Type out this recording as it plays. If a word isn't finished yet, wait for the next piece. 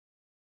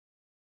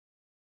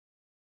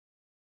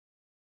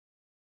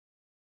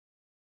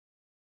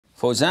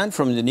Fauzan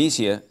from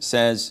Indonesia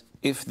says,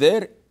 if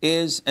there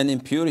is an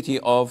impurity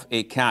of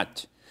a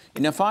cat,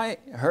 and if I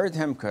heard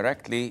him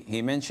correctly,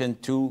 he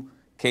mentioned two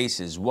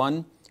cases.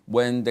 One,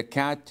 when the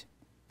cat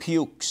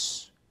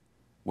pukes,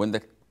 when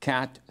the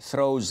cat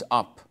throws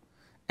up,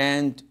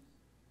 and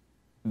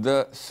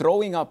the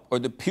throwing up or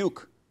the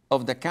puke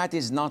of the cat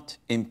is not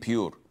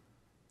impure.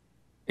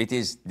 It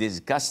is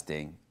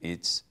disgusting,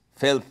 it's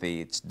filthy,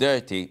 it's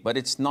dirty, but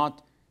it's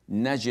not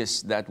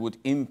najis that would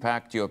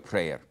impact your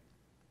prayer.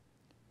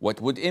 What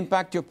would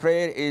impact your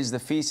prayer is the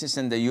feces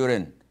and the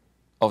urine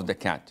of the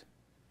cat.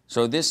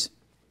 So this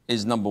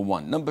is number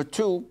one. Number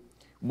two,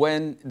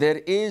 when there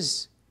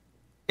is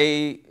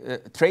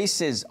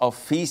traces of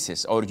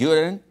feces or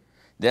urine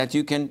that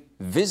you can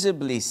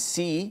visibly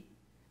see,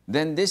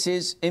 then this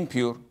is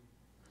impure.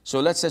 So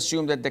let's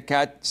assume that the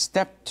cat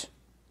stepped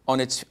on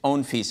its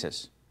own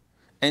feces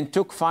and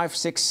took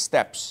 5-6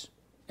 steps,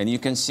 and you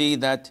can see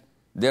that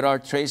there are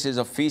traces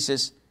of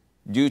feces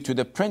due to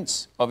the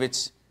prints of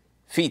its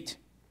feet.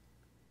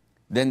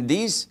 Then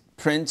these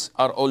prints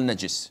are all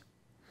najis.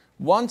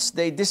 Once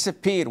they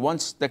disappear,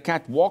 once the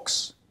cat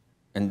walks,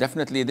 and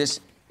definitely this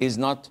is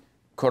not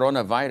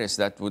coronavirus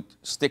that would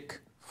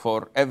stick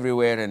for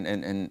everywhere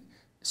and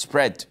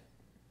spread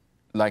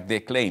like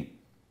they claim.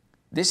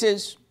 This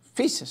is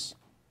feces.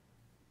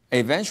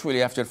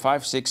 Eventually, after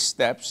 5-6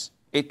 steps,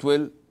 it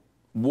will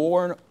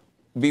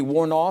be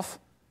worn off,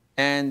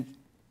 and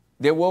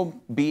there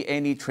won't be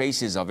any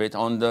traces of it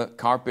on the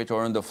carpet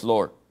or on the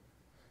floor.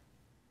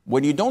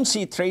 When you don't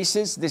see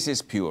traces, this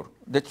is pure.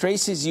 The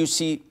traces you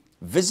see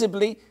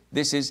visibly,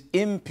 this is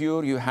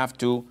impure. You have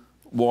to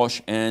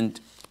wash and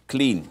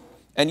clean.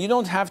 And you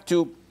don't have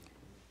to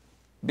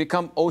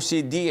become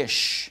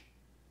OCD-ish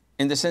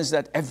in the sense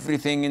that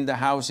everything in the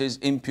house is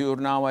impure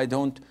now. I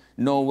don't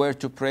know where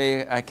to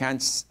pray. I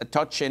can't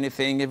touch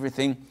anything.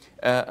 Everything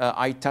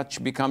I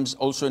touch becomes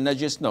also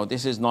najis. No,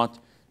 this is not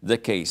the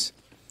case.